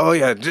go like, oh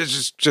yeah,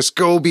 just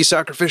go be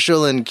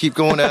sacrificial and keep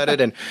going at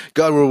it and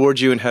God will reward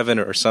you in heaven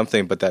or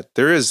something. But that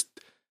there is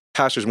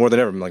pastors more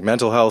than ever, like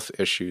mental health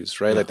issues,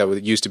 right? Yeah. Like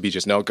that used to be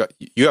just, no, God,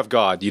 you have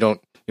God. You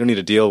don't need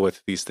to deal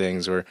with these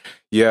things, or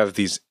you have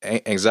these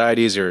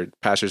anxieties or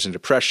pastors in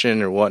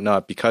depression or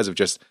whatnot because of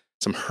just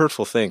some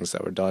hurtful things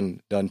that were done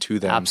to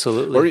them.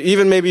 Absolutely. Or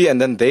even maybe, and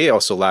then they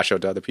also lash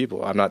out to other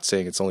people. I'm not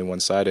saying it's only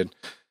one-sided.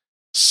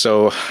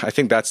 So I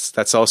think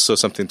that's also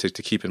something to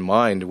keep in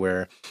mind,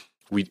 where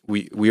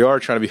we are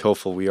trying to be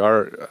hopeful. We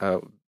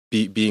are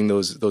being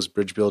those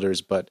bridge builders,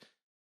 but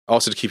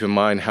also to keep in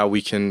mind how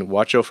we can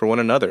watch out for one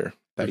another.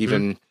 That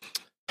even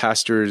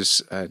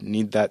pastors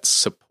need that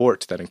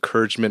support, that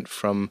encouragement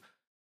from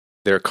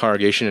their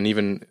congregation and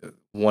even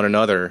one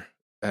another.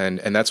 And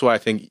that's why I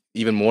think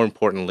even more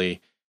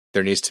importantly,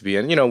 there needs to be,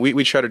 and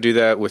we try to do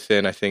that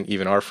within, I think,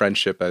 even our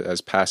friendship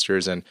as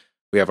pastors, and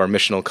we have our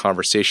missional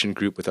conversation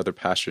group with other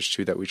pastors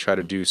too that we try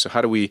to do. So how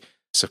do we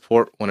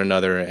support one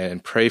another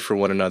and pray for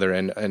one another,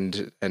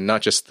 and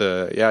not just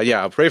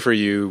I'll pray for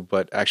you,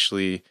 but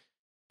actually,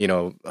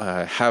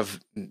 have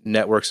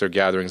networks or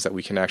gatherings that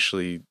we can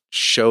actually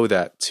show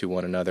that to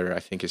one another,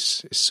 I think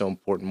is so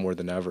important more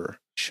than ever.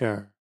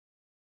 Sure.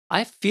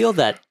 I feel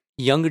that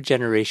younger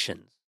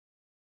generations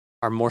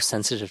are more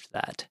sensitive to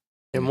that.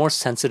 They're more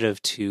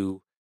sensitive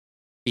to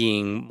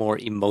being more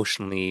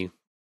emotionally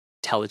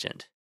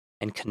intelligent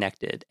and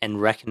connected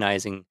and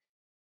recognizing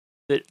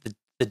the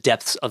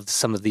depths of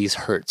some of these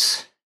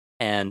hurts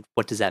and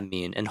what does that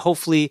mean. And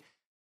hopefully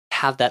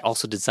have that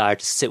also desire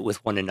to sit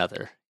with one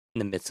another in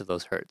the midst of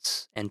those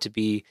hurts, and to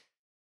be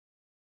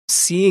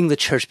seeing the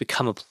church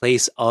become a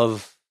place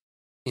of,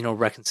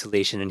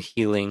 reconciliation and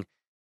healing,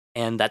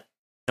 and that,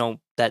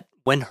 that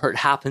when hurt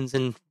happens,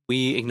 and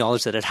we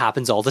acknowledge that it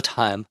happens all the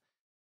time,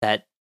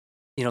 that,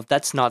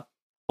 that's not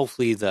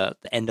hopefully the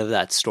end of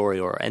that story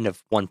or end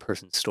of one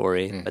person's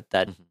story, but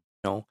that,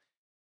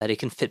 that it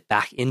can fit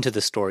back into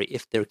the story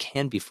if there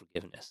can be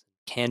forgiveness,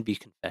 can be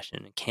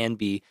confession, and can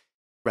be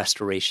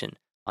restoration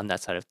on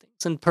that side of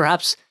things. And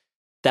perhaps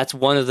that's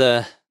one of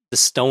the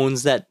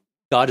stones that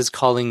God is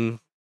calling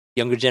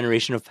younger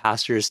generation of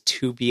pastors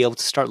to be able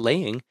to start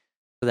laying,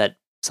 so that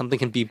something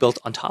can be built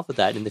on top of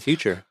that in the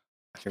future.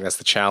 I think that's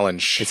the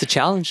challenge. It's a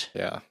challenge.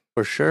 Yeah.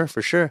 For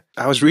sure.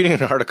 I was reading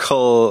an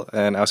article,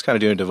 and I was kind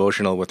of doing a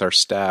devotional with our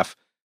staff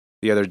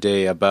the other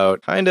day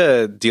about kind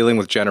of dealing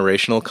with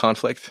generational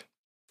conflict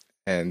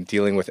and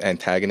dealing with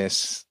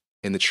antagonists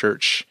in the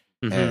church,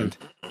 and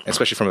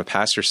especially from a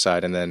pastor's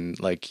side. And then,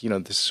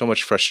 there's so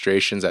much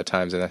frustrations at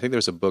times. And I think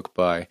there's a book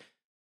by,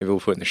 maybe we'll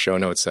put in the show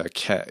notes,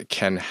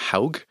 Ken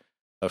Haug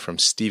from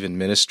Stephen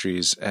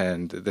Ministries.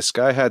 And this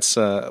guy had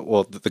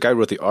the guy who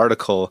wrote the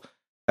article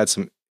had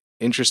some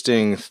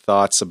interesting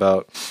thoughts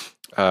about,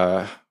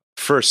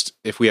 first,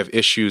 if we have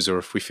issues, or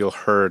if we feel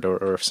hurt,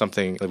 or if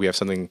something, we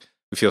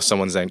feel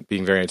someone's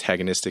being very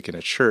antagonistic in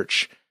a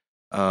church.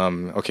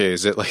 Okay,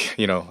 is it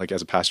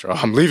as a pastor,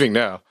 I'm leaving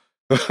now?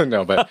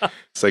 No, but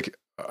it's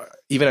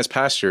even as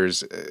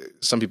pastors,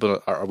 some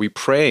people are we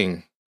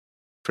praying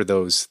for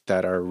those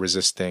that are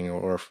resisting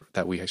or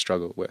that we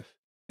struggle with?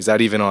 Is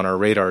that even on our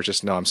radar?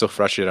 Just, no, I'm so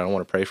frustrated, I don't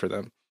want to pray for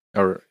them.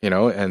 Or,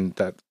 and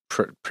that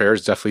prayer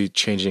is definitely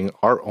changing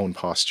our own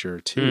posture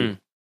too.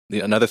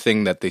 Another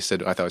thing that they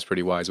said I thought was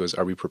pretty wise was,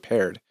 are we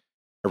prepared?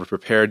 Are we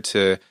prepared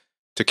to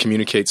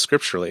communicate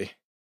scripturally?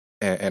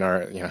 And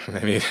our,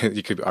 maybe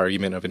you could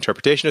argument of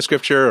interpretation of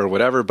scripture or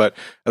whatever, but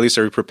at least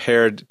are we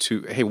prepared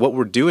to, hey, what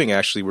we're doing,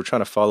 actually, we're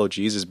trying to follow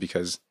Jesus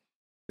because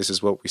this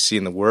is what we see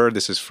in the Word.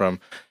 This is from,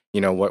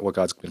 what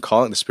God's been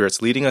calling, the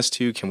Spirit's leading us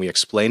to. Can we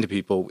explain to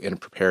people in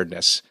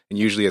preparedness? And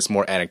usually it's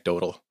more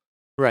anecdotal.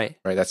 Right.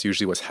 That's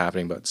usually what's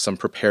happening, but some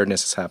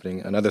preparedness is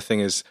happening. Another thing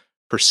is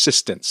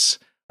persistence.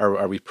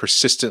 Are we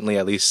persistently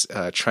at least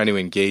trying to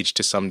engage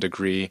to some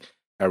degree?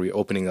 Are we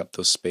opening up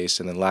those space?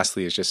 And then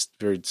lastly is just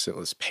very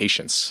simple, is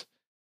patience.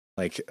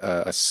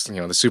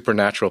 The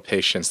supernatural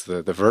patience,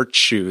 the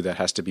virtue that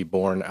has to be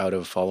born out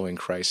of following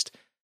Christ.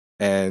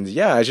 And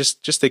yeah, I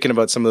just thinking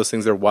about some of those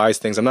things. They're wise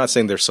things. I'm not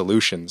saying they're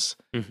solutions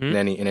in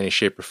any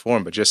shape or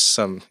form, but just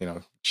some,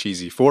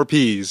 cheesy 4 Ps.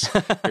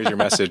 Here's your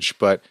message.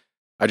 But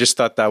I just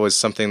thought that was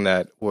something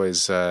that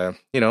was,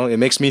 it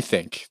makes me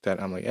think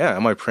that I'm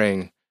am I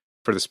praying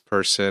for this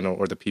person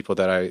or the people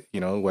that I,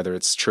 whether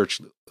it's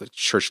church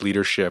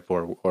leadership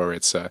or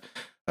it's a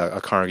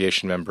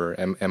congregation member,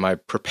 am I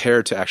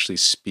prepared to actually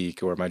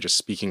speak, or am I just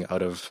speaking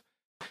out of,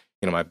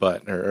 my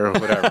butt or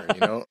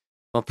whatever,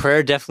 Well,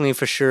 prayer definitely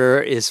for sure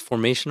is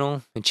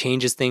formational. It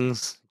changes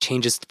things,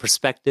 changes the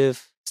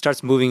perspective,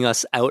 starts moving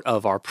us out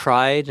of our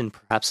pride and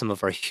perhaps some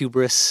of our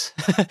hubris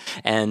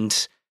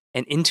and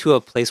into a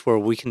place where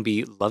we can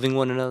be loving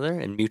one another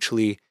and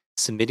mutually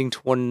submitting to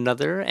one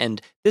another. And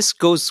this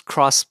goes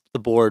across the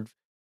board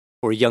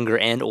for younger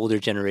and older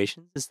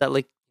generations. Is that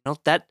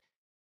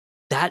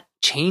that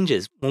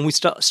changes when we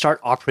start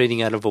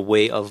operating out of a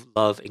way of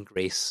love and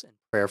grace and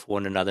prayer for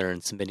one another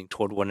and submitting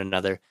toward one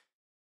another.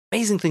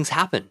 Amazing things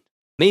happen.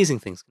 Amazing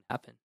things can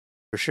happen,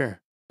 for sure.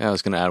 Yeah, I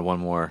was going to add one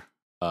more.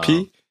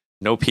 P?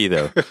 No P,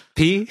 though.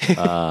 P?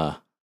 I'm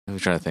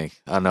trying to think.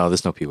 No,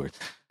 there's no P word.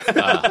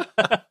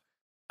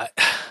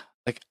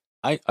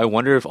 I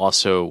wonder if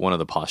also one of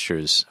the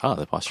postures... Oh,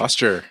 the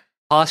posture.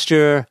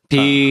 Posture,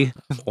 P.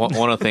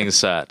 One of the things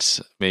that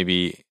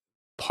maybe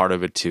part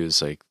of it, too,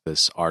 is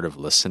this art of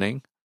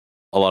listening.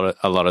 A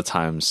lot of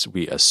times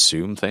we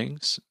assume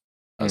things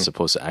as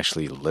opposed to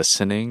actually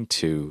listening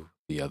to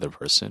the other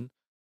person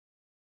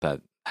that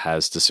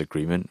has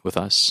disagreement with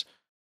us.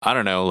 I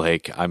don't know,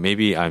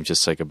 maybe I'm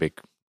just a big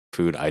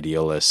food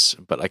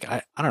idealist, but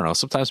I don't know,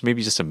 sometimes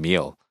maybe just a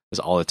meal is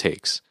all it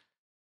takes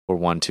for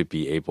one to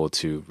be able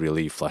to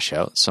really flesh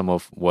out some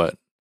of what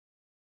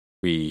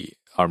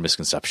our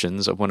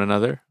misconceptions of one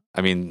another.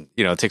 I mean,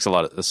 it takes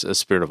a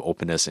spirit of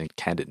openness and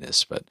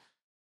candidness, but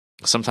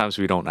sometimes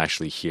we don't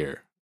actually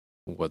hear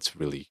what's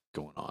really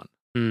going on.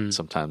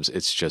 Sometimes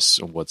it's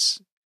just what's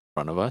in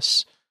front of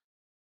us.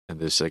 And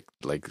there's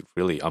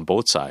really on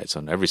both sides,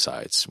 on every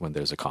side, when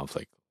there's a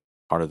conflict,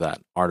 part of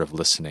that art of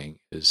listening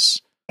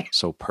is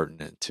so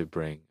pertinent to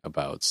bring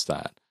about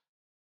that,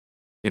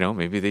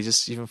 maybe they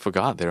just even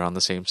forgot they're on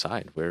the same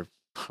side. We're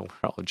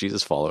all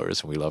Jesus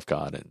followers and we love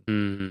God,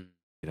 and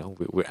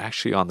we're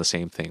actually on the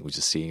same thing. We're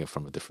just seeing it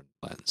from a different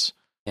lens.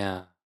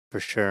 Yeah, for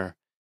sure.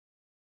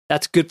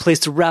 That's a good place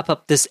to wrap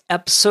up this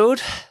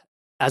episode.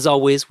 As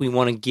always, we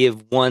want to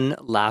give one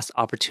last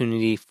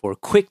opportunity for a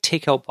quick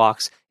takeout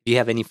box. If you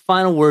have any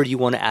final word you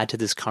want to add to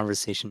this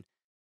conversation.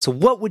 So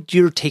what would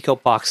your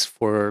takeout box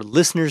for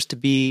listeners to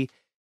be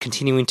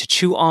continuing to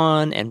chew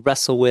on and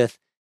wrestle with,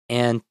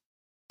 and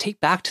take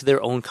back to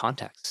their own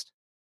context.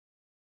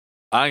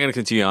 I'm going to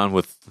continue on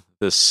with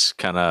this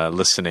kind of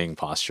listening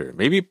posture.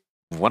 Maybe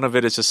one of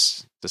it is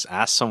just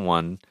ask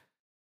someone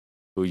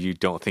who you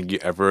don't think you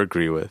ever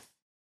agree with.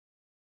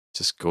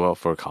 Just go out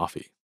for a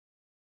coffee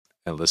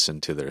and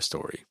listen to their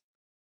story.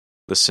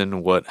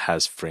 Listen what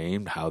has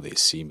framed how they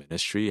see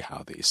ministry,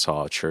 how they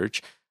saw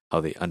church,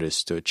 how they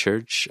understood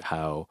church,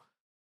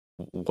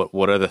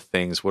 what are the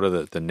things, what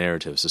are the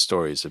narratives, the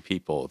stories, the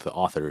people, the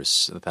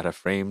authors that have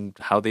framed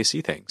how they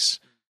see things.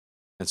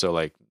 And so,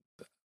 like,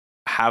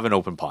 have an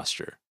open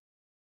posture.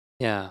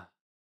 Yeah.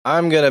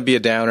 I'm going to be a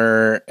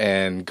downer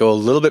and go a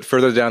little bit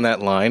further down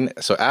that line.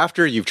 So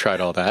after you've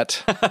tried all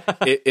that,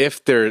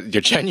 if you're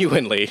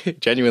genuinely,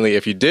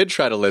 if you did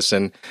try to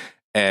listen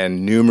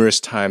and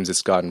numerous times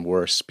it's gotten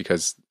worse,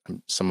 because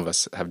some of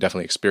us have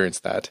definitely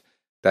experienced that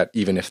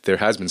even if there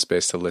has been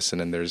space to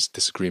listen and there's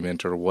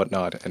disagreement or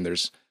whatnot, and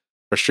there's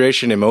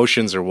frustration,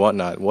 emotions or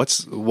whatnot,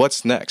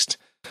 what's next?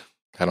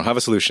 I don't have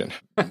a solution.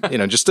 We're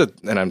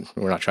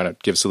not trying to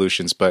give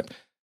solutions, but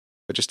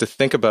just to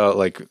think about,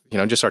 like,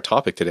 just our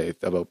topic today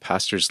about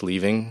pastors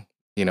leaving,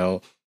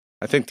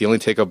 I think the only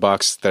take-up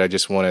box that I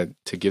just wanted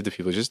to give to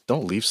people is just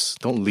don't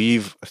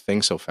leave a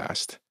thing so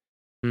fast.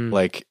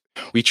 Like,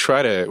 we're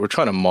trying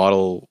to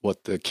model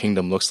what the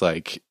kingdom looks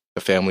like,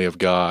 the family of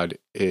God.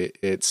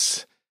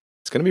 It's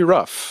going to be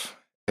rough.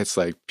 It's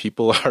like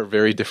people are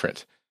very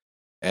different.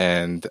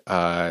 And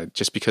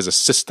just because a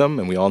system,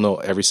 and we all know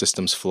every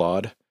system's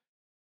flawed,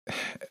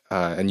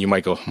 and you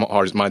might go,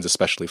 mine's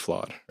especially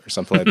flawed or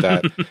something like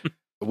that.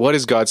 What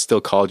has God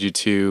still called you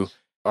to?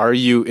 Are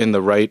you in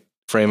the right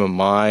frame of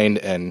mind?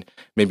 And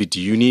maybe do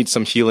you need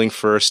some healing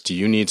first? Do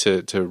you need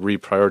to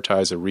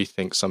reprioritize or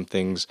rethink some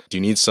things? Do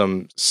you need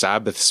some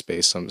Sabbath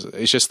space?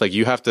 It's just like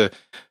you have to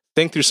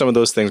think through some of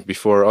those things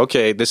before,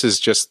 okay, this is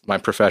just my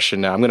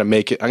profession now. I'm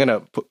going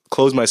to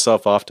close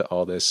myself off to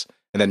all this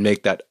and then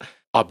make that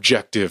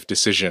objective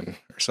decision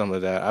or something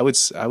like that. I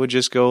would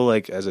just go,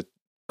 like, as a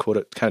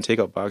quote kind of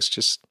take-out box,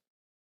 just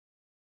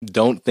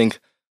don't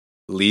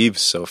leave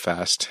so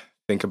fast.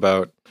 Think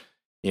about,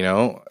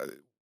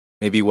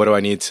 maybe what do I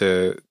need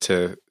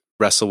to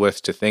wrestle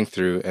with, to think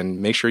through,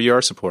 and make sure you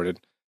are supported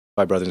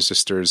by brothers and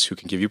sisters who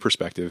can give you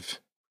perspective,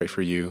 pray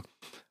for you.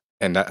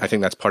 And I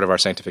think that's part of our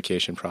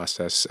sanctification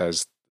process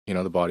as,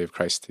 the body of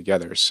Christ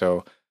together.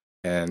 So,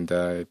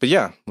 but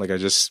yeah, like, I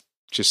just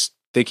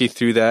thinking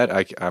through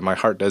that, my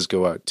heart does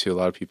go out to a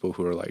lot of people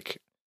who are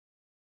like,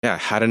 yeah,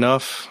 had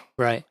enough.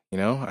 Right.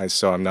 I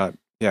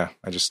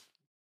just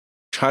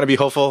trying to be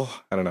hopeful.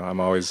 I don't know. I'm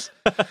always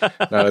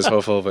not as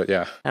hopeful, but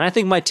yeah. And I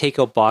think my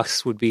take-out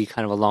box would be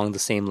kind of along the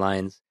same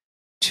lines,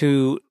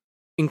 to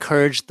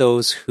encourage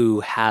those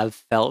who have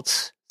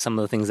felt some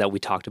of the things that we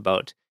talked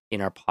about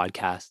in our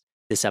podcast,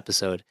 this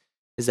episode,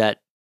 is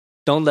that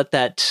don't let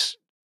that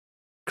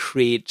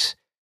create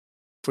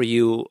for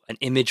you an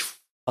image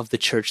of the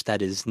church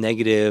that is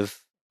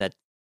negative, that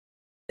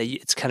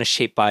it's kind of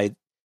shaped by,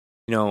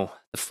 the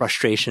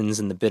frustrations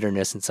and the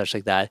bitterness and such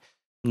like that.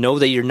 Know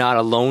that you're not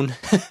alone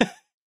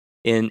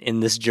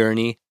in this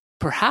journey.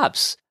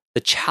 Perhaps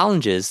the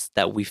challenges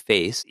that we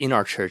face in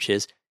our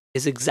churches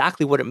is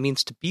exactly what it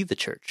means to be the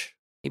church.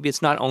 Maybe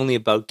it's not only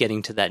about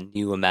getting to that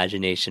new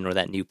imagination or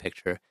that new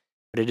picture,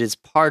 but it is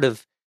part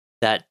of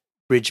that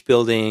bridge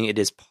building. It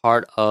is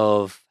part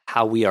of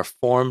how we are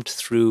formed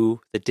through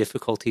the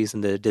difficulties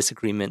and the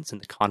disagreements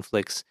and the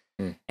conflicts.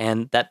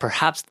 And that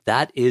perhaps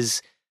that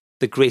is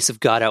the grace of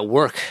God at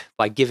work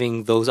by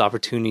giving those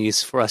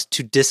opportunities for us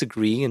to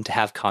disagree and to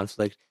have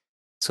conflict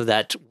so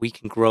that we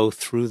can grow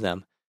through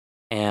them.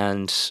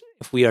 And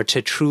if we are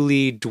to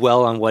truly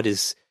dwell on what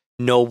is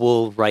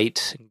noble,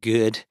 right,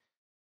 good,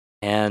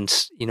 and,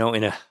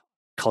 in a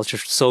culture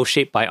so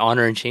shaped by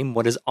honor and shame,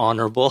 what is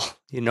honorable,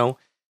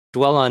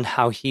 dwell on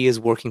how he is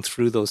working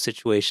through those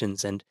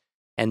situations and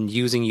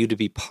using you to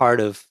be part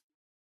of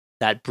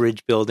that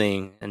bridge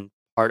building and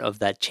part of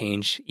that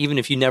change. Even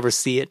if you never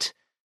see it,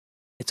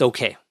 it's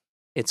okay.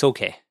 It's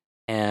okay.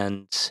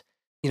 And,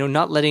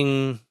 not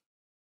letting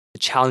the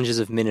challenges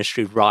of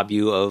ministry rob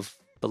you of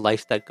the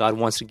life that God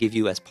wants to give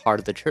you as part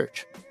of the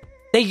church.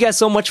 Thank you guys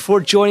so much for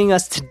joining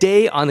us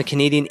today on the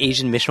Canadian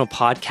Asian Missional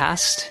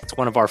Podcast. It's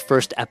one of our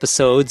first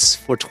episodes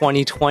for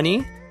 2020.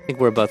 I think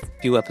we're about a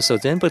few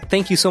episodes in, but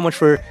thank you so much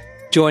for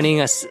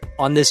joining us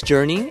on this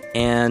journey.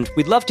 And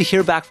we'd love to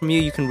hear back from you.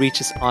 You can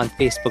reach us on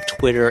Facebook,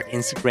 Twitter,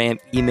 Instagram,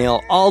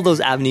 email, all those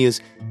avenues.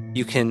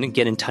 You can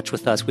get in touch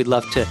with us. We'd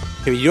love to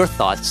hear your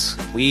thoughts.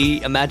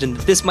 We imagine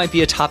that this might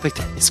be a topic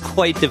that is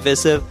quite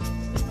divisive.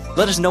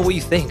 Let us know what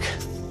you think.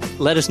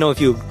 Let us know if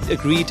you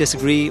agree,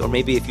 disagree, or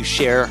maybe if you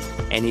share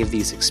any of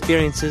these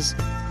experiences.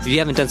 If you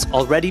haven't done so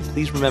already,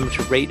 please remember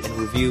to rate and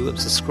review and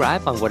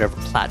subscribe on whatever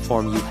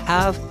platform you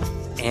have.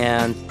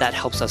 And that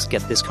helps us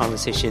get this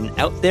conversation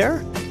out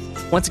there.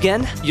 Once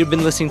again, you've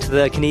been listening to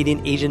the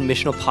Canadian Asian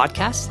Missional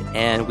Podcast,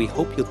 and we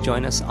hope you'll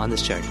join us on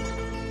this journey.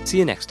 See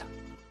you next time.